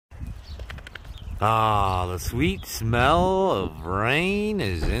Ah, the sweet smell of rain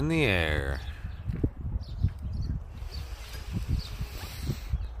is in the air.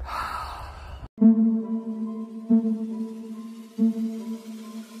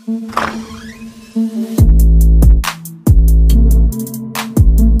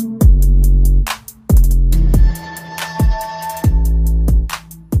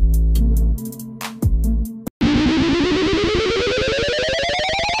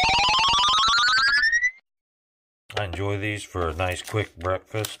 I enjoy these for a nice quick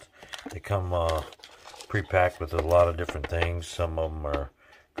breakfast. They come pre-packed with a lot of different things. Some of them are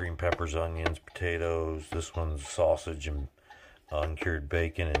green peppers, onions, potatoes. This one's sausage and uncured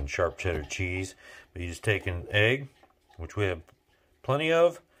bacon and sharp cheddar cheese. But you just take an egg, which we have plenty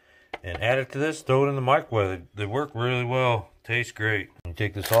of, and add it to this, throw it in the microwave. They work really well. Tastes great. You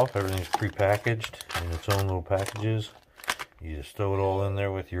take this off, everything's pre-packaged in its own little packages. You just throw it all in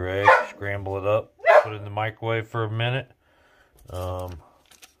there with your egg, scramble it up, put it in the microwave for a minute.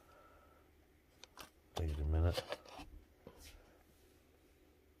 Takes a minute.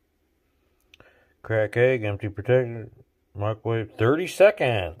 Crack egg, empty protector, microwave 30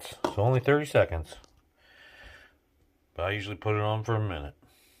 seconds. It's only 30 seconds. But I usually put it on for a minute.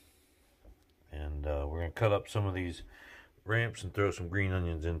 And we're going to cut up some of these ramps and throw some green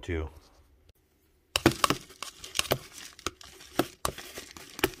onions in too.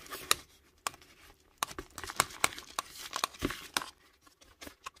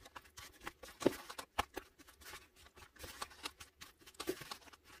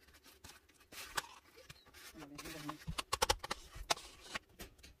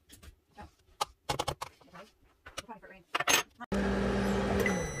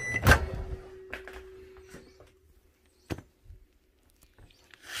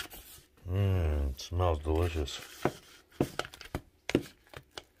 It smells delicious.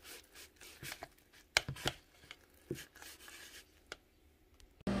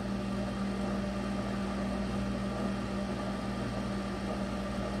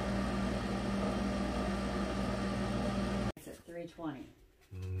 It's at 3:20.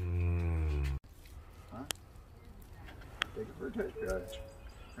 Huh? Take it for a test drive.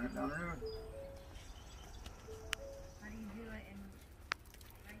 Turn it down the road. How do you do it in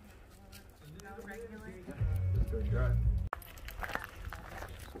regular? Just go drive.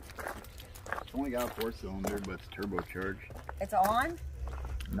 It's only got a 4-cylinder, but it's turbocharged. It's on?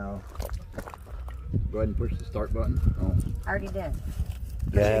 No. Go ahead and push the start button. Oh. I already did.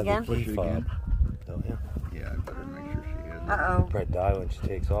 Push Yeah, it again? Push it again. Don't you? Yeah, I better make sure she has it. Uh-oh. Probably die when she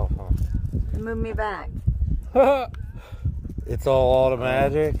takes off, Move me back. huh? It's all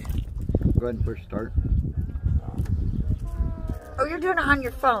automatic. Go ahead and push start. Oh, you're doing it on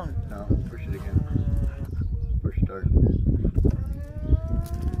your phone. No, push it again. Push start.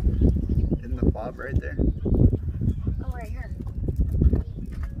 Isn't the fob right there? Oh, right here.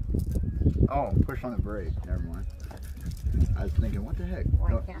 Oh, push on the brake. Never mind. I was thinking, what the heck? Well,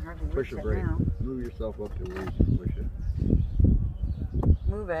 No, I can't hardly push reach the it brake. now. Move yourself up to where you can push it.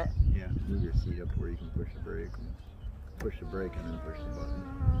 Move it. Yeah, move your seat up to where you can push the brake. Push the brake and then push the button.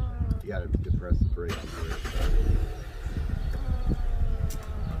 You gotta depress the brake before it starts.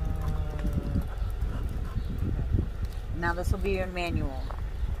 Now this will be in manual.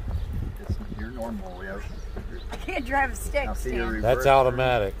 You're normal. We have. I can't drive a stick, Now see your Stan. reverse. That's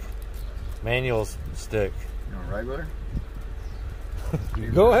automatic. Manual stick. You want regular?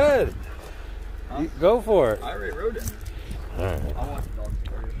 Go ahead. Huh? Go for it. I already rode it. All right. I want the dog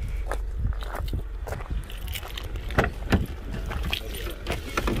started.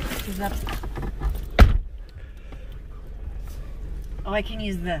 Is that... Oh, I can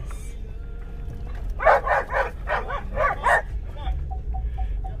use this.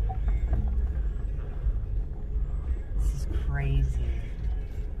 This is crazy.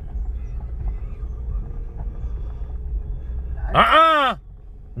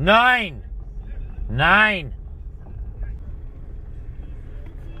 9.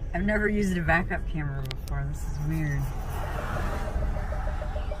 I've never used a backup camera before. This is weird.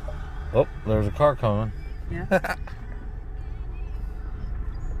 Oh, there's a car coming. Yeah.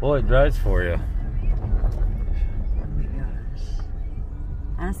 Boy, it drives for you. Oh my gosh.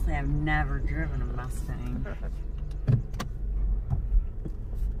 Honestly, I've never driven a Mustang.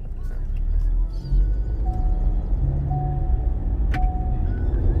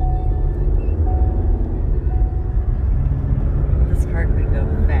 This car could go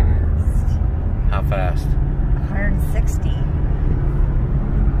fast. How fast? 160.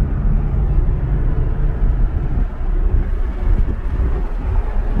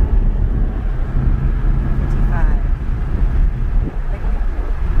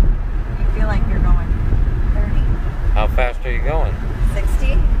 You feel like you're going fast are you going?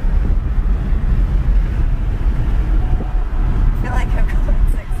 60? I feel like I'm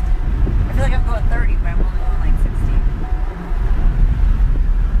going 60. I feel like I'm going 30, but I'm only going like 60.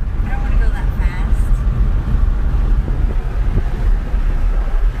 I don't want to go that fast.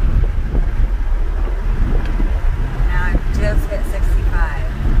 Now I've just hit 65.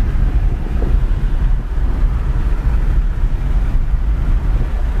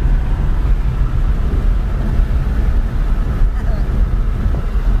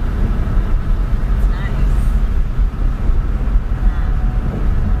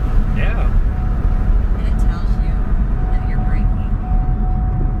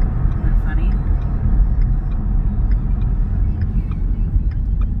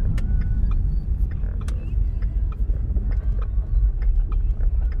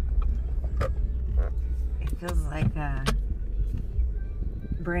 Feels like a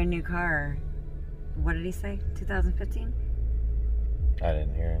brand new car. What did he say? 2015? I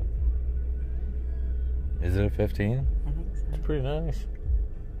didn't hear him. Is it a 15? I think so. It's pretty nice.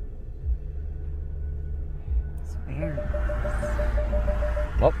 It's weird.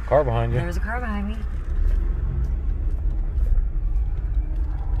 Oh, car behind you. There's a car behind me.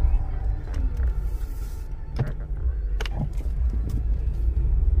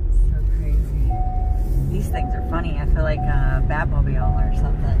 These things are funny. I feel like a Batmobile or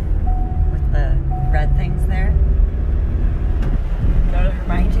something with the red things there. Don't it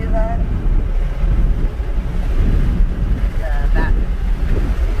remind you of that? The Bat.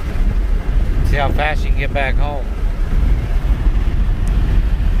 See how fast you can get back home.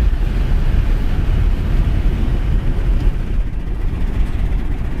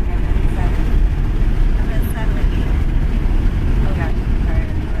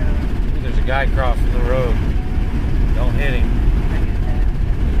 There's a guy crossing the road. Don't hit him.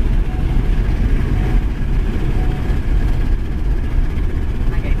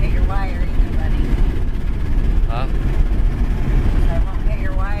 I'm not gonna hit your wire either, buddy. Huh? I won't hit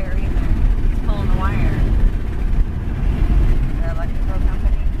your wire either. He's pulling the wire. The electrical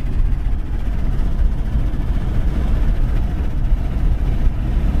company.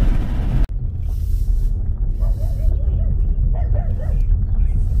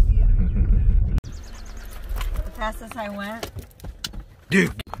 The fastest I went.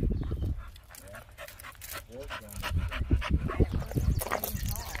 Dude.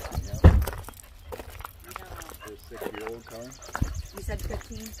 For a 6-year-old car? You said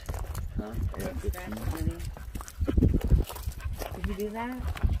 15? Huh? Yeah, 15. Did you do that?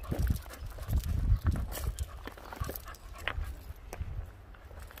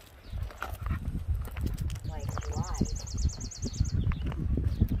 Like live.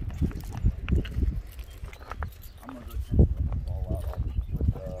 I'm gonna go check them all out. I'll just put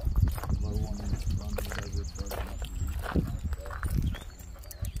the low one in the front or whatever, burn them up and use them like that.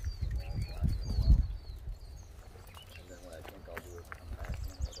 And then what I think I'll do is come back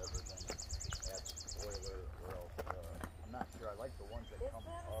in whatever, then add the spoiler or else, I'm not sure. I like the ones that come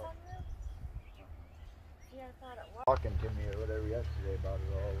off. Yeah, I thought it was. Talking to me or whatever yesterday about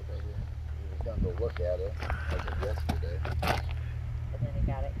it all, whatever. He was gonna go look at it, like yesterday. But then he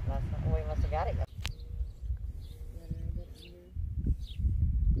got it last night. Well, he must have got it.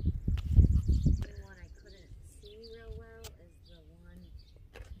 The one I couldn't see real well is the one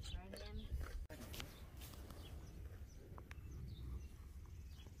right in.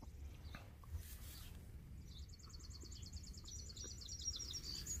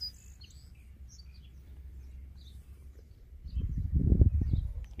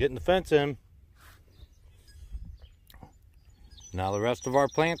 Getting the fence in. Now the rest of our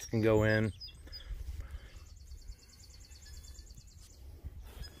plants can go in.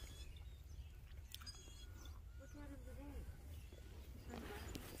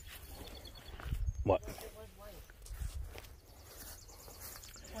 What?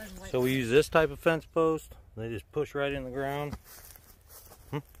 So we use this type of fence post. They just push right in the ground.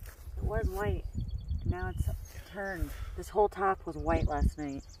 It was white. Now it's turned. This whole top was white last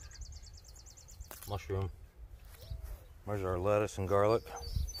night. Mushroom. There's our lettuce and garlic.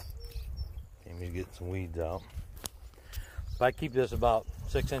 Came here to get some weeds out. If I keep this about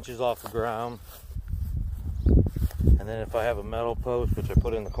 6 inches off the ground, and then if I have a metal post, which I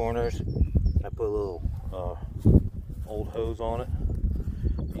put in the corners, I put a little old hose on it.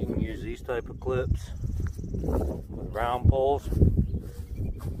 You can use these type of clips with round poles,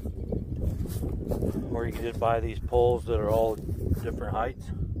 or you can just buy these poles that are all different heights.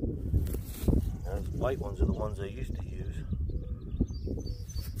 And those white ones are the ones they used to use.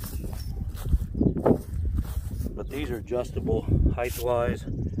 But these are adjustable height-wise,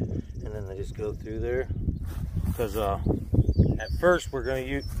 and then they just go through there. Because At first we're going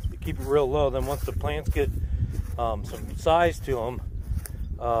to keep it real low, then once the plants get some size to them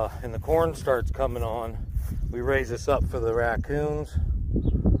and the corn starts coming on, we raise this up for the raccoons.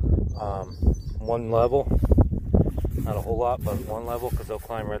 One level, not a whole lot, but one level, because they'll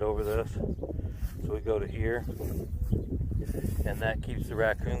climb right over this. So we go to here, and that keeps the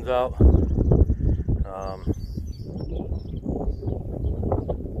raccoons out.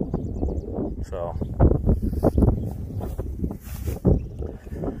 So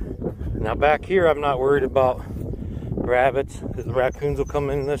now back here I'm not worried about rabbits, because the raccoons will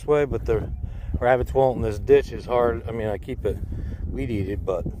come in this way, but the rabbits won't, and this ditch is hard. I mean, I keep it weed eated,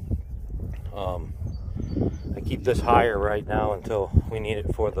 but I keep this higher right now until we need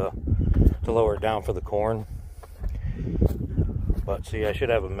it for to lower it down for the corn. But see, I should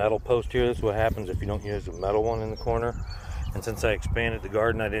have a metal post here. This is what happens if you don't use a metal one in the corner. And since I expanded the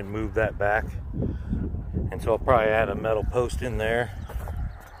garden, I didn't move that back. And so I'll probably add a metal post in there.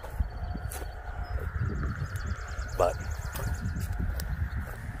 But,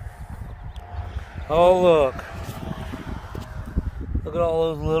 oh look. Look at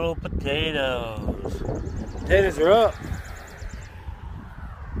all those little potatoes. Potatoes are up.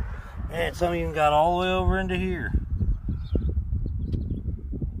 Man, some even got all the way over into here.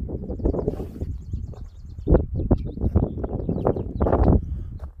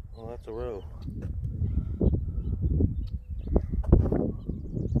 Well, that's a row.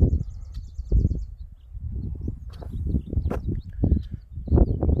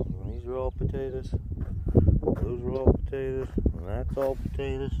 These are all potatoes. Those are all potatoes. And that's all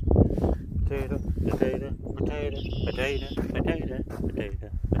potatoes. Potato, potato, potato, potato, potato, potato,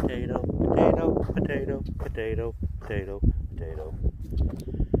 potato, potato, potato, potato, potato.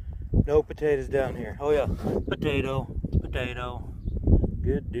 No potatoes down here. Oh yeah, potato, potato.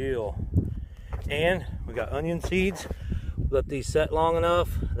 Good deal. And we got onion seeds. Let these set long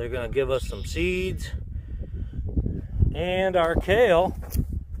enough. They're gonna give us some seeds. And our kale,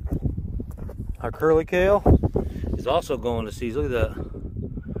 our curly kale, is also going to seeds. Look at that.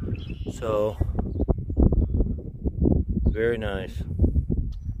 So, very nice.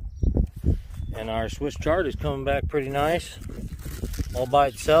 And our Swiss chard is coming back pretty nice. All by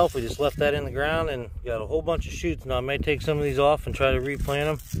itself. We just left that in the ground and got a whole bunch of shoots. Now I may take some of these off and try to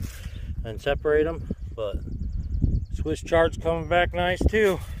replant them and separate them. But Swiss chard's coming back nice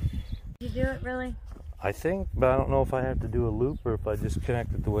too. Did you do it really? I think, but I don't know if I have to do a loop or if I just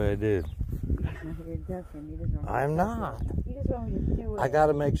connect it the way I did. You're different. You just want I'm not. You just want me to do it. I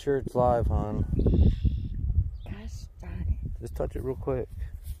gotta make sure it's live, hon. Gosh darn it. Just touch it real quick.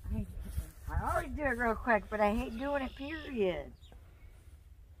 I always do it real quick, but I hate doing it, period.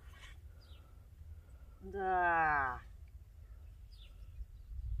 It's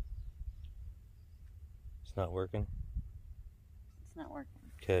not working? It's not working.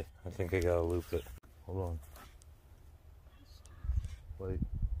 Okay, I think I gotta loop it. Hold on. Wait.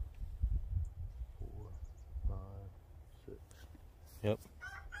 4, 5, 6. Yep.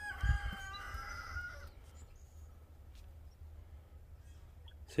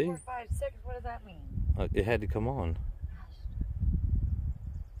 See? 4, 5, 6. What does that mean? It had to come on.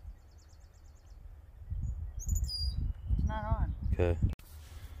 It's not on. Okay.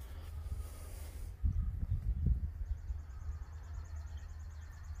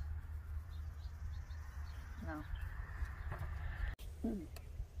 No.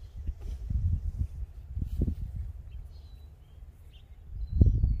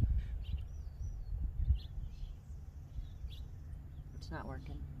 It's not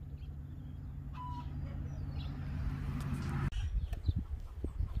working.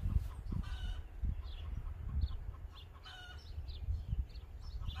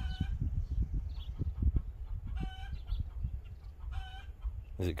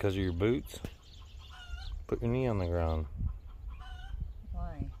 Is it because of your boots? Put your knee on the ground.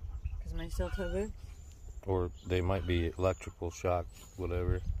 Why? Because of my steel toe boots? Or they might be electrical shock,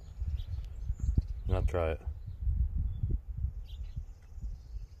 whatever. Now try it.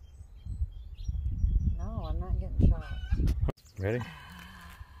 No, I'm not getting shocked. Ready?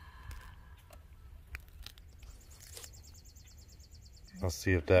 Let's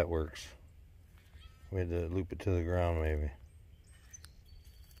see if that works. We had to loop it to the ground maybe.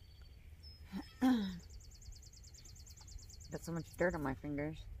 Got so much dirt on my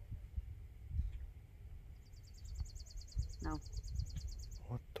fingers. No.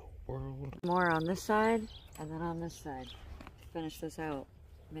 What the world? More on this side, and then on this side. Finish this out.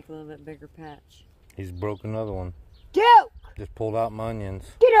 Make a little bit bigger patch. He's broke another one. Get out! Just pulled out my onions.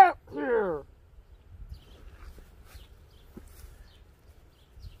 Get out here!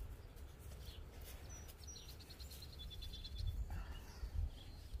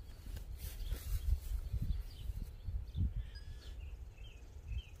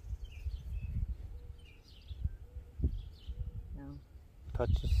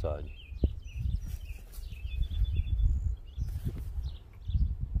 touch this side.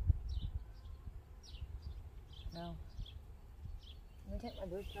 No. Let me take my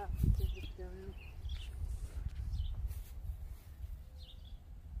boots off. See if it's down there.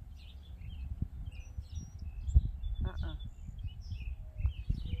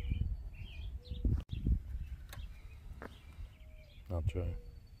 I'll try.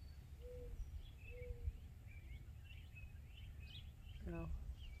 No.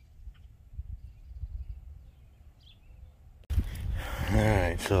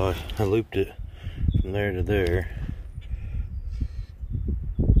 Alright, so I looped it from there to there.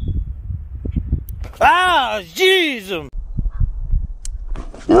 Ah, jeez!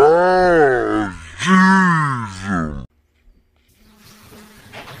 Ah, jeez!